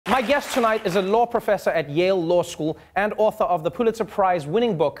My guest tonight is a law professor at Yale Law School and author of the Pulitzer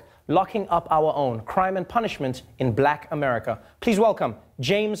Prize-winning book, Locking Up Our Own, Crime and Punishment in Black America. Please welcome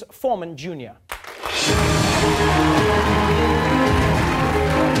James Forman, Jr.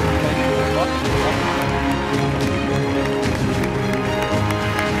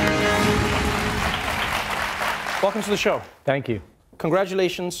 Welcome to the show. Thank you.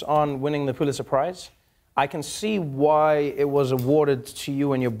 Congratulations on winning the Pulitzer Prize. I can see why it was awarded to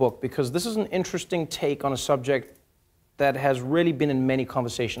you in your book, because this is an interesting take on a subject that has really been in many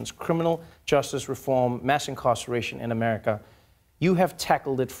conversations: criminal justice reform, mass incarceration in America. You have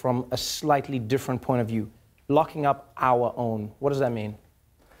tackled it from a slightly different point of view, locking up our own. What does that mean?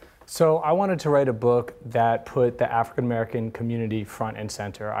 So I wanted to write a book that put the African-American community front and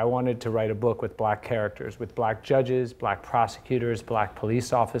center. I wanted to write a book with black characters, with black judges, black prosecutors, black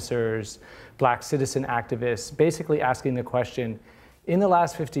police officers, black citizen activists, basically asking the question, in the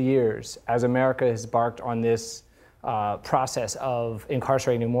last 50 years, as America has embarked on this process of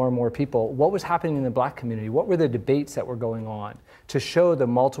incarcerating more and more people, what was happening in the black community? What were the debates that were going on? To show the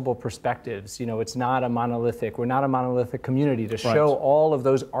multiple perspectives. You know, it's not a monolithic, we're not a monolithic community, to show all of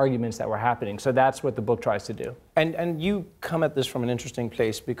those arguments that were happening. So that's what the book tries to do. And you come at this from an interesting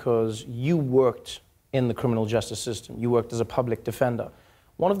place, because you worked in the criminal justice system. You worked as a public defender.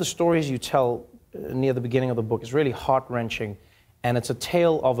 One of the stories you tell near the beginning of the book is really heart-wrenching, and it's a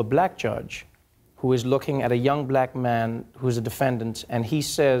tale of a black judge who is looking at a young black man who's a defendant, and he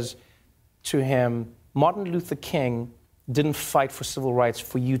says to him, Martin Luther King didn't fight for civil rights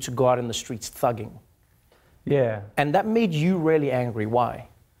for you to go out in the streets thugging. Yeah. And that made you really angry. Why?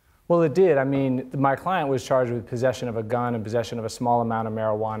 Well, it did. I mean, my client was charged with possession of a gun and possession of a small amount of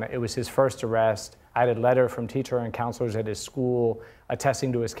marijuana. It was his first arrest. I had a letter from teacher and counselors at his school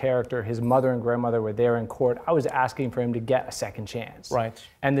attesting to his character. His mother and grandmother were there in court. I was asking for him to get a second chance. Right.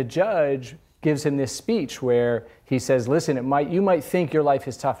 And the judge gives him this speech where he says, listen, you might think your life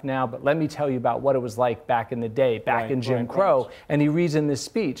is tough now, but let me tell you about what it was like back in the day, back in Jim Crow. And he reads in this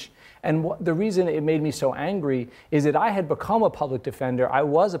speech. And the reason it made me so angry is that I had become a public defender. I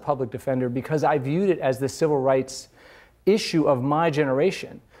was a public defender because I viewed it as the civil rights issue of my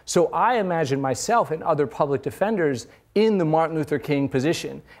generation. So I imagine myself and other public defenders in the Martin Luther King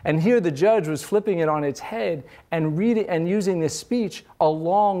position. And here the judge was flipping it on its head and reading and using this speech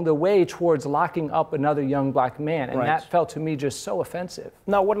along the way towards locking up another young black man. And that felt to me just so offensive.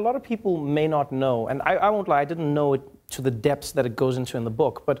 Now, what a lot of people may not know, and I won't lie, I didn't know it to the depths that it goes into in the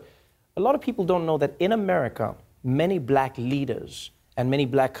book, but a lot of people don't know that in America, many black leaders and many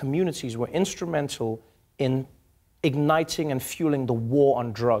black communities were instrumental in igniting and fueling the war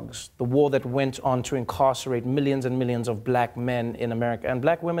on drugs, the war that went on to incarcerate millions and millions of black men in America, and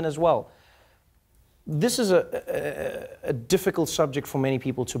black women as well. This is a difficult subject for many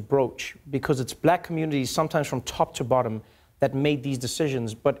people to broach, because it's black communities, sometimes from top to bottom, that made these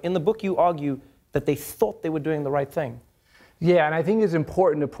decisions. But in the book, you argue that they thought they were doing the right thing. Yeah, and I think it's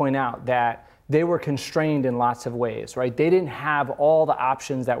important to point out that they were constrained in lots of ways, right? They didn't have all the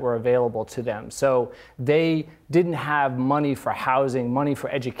options that were available to them. So they didn't have money for housing, money for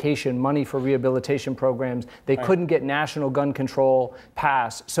education, money for rehabilitation programs. They couldn't get national gun control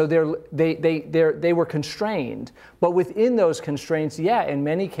passed. So they were constrained. But within those constraints, yeah, in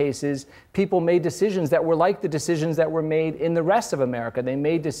many cases, people made decisions that were like the decisions that were made in the rest of America. They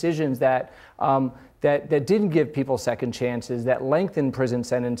made decisions that that didn't give people second chances, that lengthened prison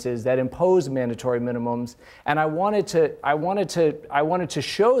sentences, that imposed mandatory minimums. And I wanted to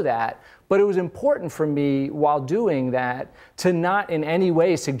show that, but it was important for me while doing that to not in any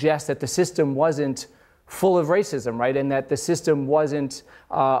way suggest that the system wasn't full of racism, right? And that the system wasn't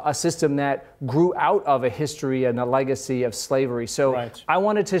a system that grew out of a history and a legacy of slavery. So I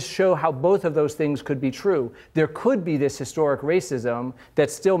wanted to show how both of those things could be true. There could be this historic racism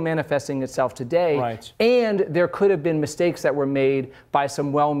that's still manifesting itself today, and there could have been mistakes that were made by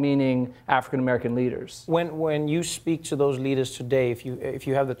some well-meaning African-American leaders. When you speak to those leaders today, if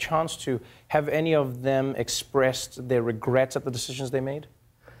you have the chance to, have any of them expressed their regrets at the decisions they made?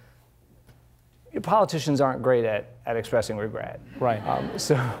 Politicians aren't great at expressing regret. Right.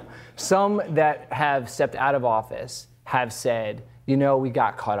 So some that have stepped out of office have said, you know, we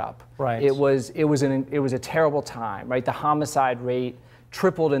got caught up. Right. It was a terrible time, right? The homicide rate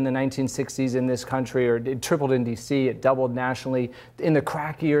tripled in the 1960s in this country, or it tripled in DC, it doubled nationally. In the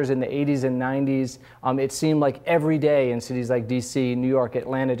crack years in the 80s and 90s, it seemed like every day in cities like DC, New York,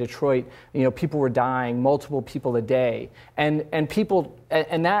 Atlanta, Detroit, you know, people were dying, multiple people a day. And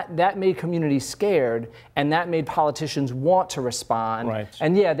that made communities scared, and that made politicians want to respond. Right.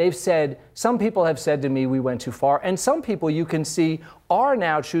 And yeah, they've said, some people have said to me we went too far, and some people you can see are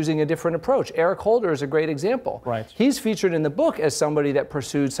now choosing a different approach. Eric Holder is a great example. Right. He's featured in the book as somebody that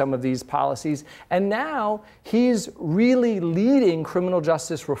pursued some of these policies, and now he's really leading criminal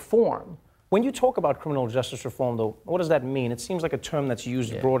justice reform. When you talk about criminal justice reform, though, what does that mean? It seems like a term that's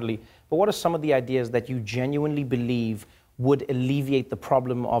used broadly, but what are some of the ideas that you genuinely believe would alleviate the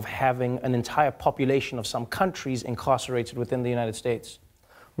problem of having an entire population of some countries incarcerated within the United States?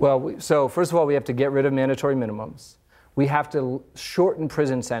 Well, so first of all, we have to get rid of mandatory minimums. We have to shorten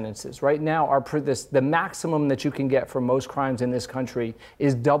prison sentences. Right now, the maximum that you can get for most crimes in this country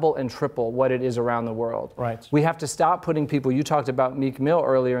is double and triple what it is around the world. Right. We have to stop putting people, you talked about Meek Mill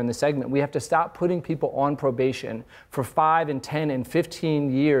earlier in the segment, we have to stop putting people on probation for 5 and 10 and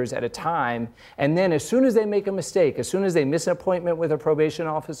 15 years at a time, and then as soon as they make a mistake, as soon as they miss an appointment with a probation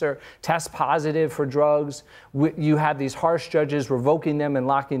officer, test positive for drugs, you have these harsh judges revoking them and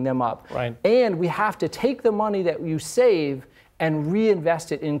locking them up. Right. And we have to take the money that you save and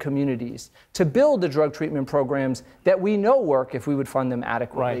reinvest it in communities to build the drug treatment programs that we know work if we would fund them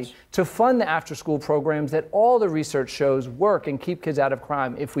adequately, right, to fund the after-school programs that all the research shows work and keep kids out of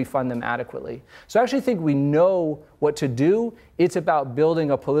crime if we fund them adequately. So I actually think we know what to do. It's about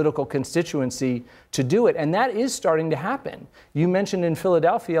building a political constituency to do it, and that is starting to happen. You mentioned in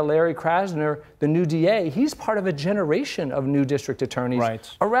Philadelphia, Larry Krasner, the new DA, he's part of a generation of new district attorneys right,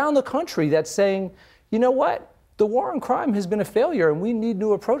 around the country that's saying, you know what? The war on crime has been a failure and we need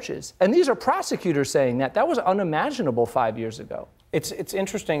new approaches. And these are prosecutors saying that. That was unimaginable 5 years ago. It's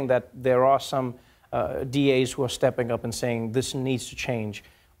interesting that there are some DAs who are stepping up and saying this needs to change.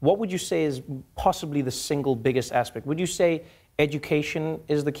 What would you say is possibly the single biggest aspect? Would you say education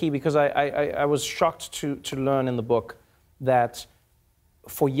is the key? Because I was shocked to learn in the book that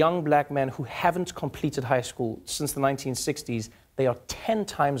for young black men who haven't completed high school since the 1960s, they are 10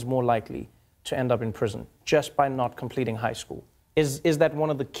 times more likely to end up in prison just by not completing high school. Is that one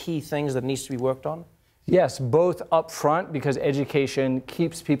of the key things that needs to be worked on? Yes, both up front, because education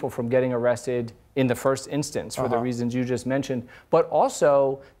keeps people from getting arrested in the first instance for the reasons you just mentioned, but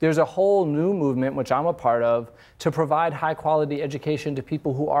also there's a whole new movement, which I'm a part of, to provide high quality education to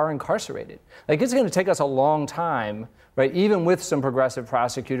people who are incarcerated. Like, it's going to take us a long time, right? Even with some progressive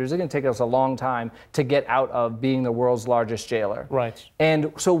prosecutors, it's going to take us a long time to get out of being the world's largest jailer. Right.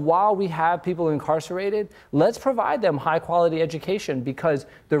 And so while we have people incarcerated, let's provide them high quality education, because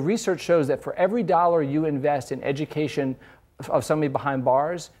the research shows that for every dollar you invest in education of somebody behind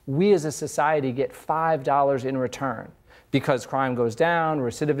bars, we as a society get $5 in return, because crime goes down,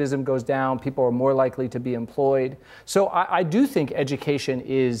 recidivism goes down, people are more likely to be employed. So I do think education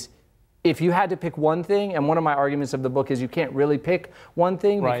is, if you had to pick one thing, and one of my arguments of the book is you can't really pick one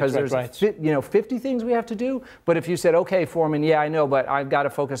thing, because there's 50 things we have to do. But if you said, okay, Forman, yeah, I know, but I've got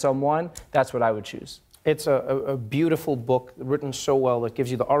to focus on one, that's what I would choose. It's a beautiful book, written so well, that gives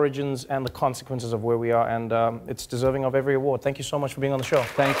you the origins and the consequences of where we are, and it's deserving of every award. Thank you so much for being on the show.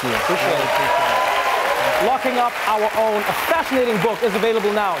 Thank you. Appreciate it. Locking Up Our Own, a fascinating book, is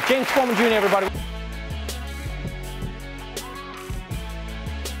available now. James Forman Jr., everybody.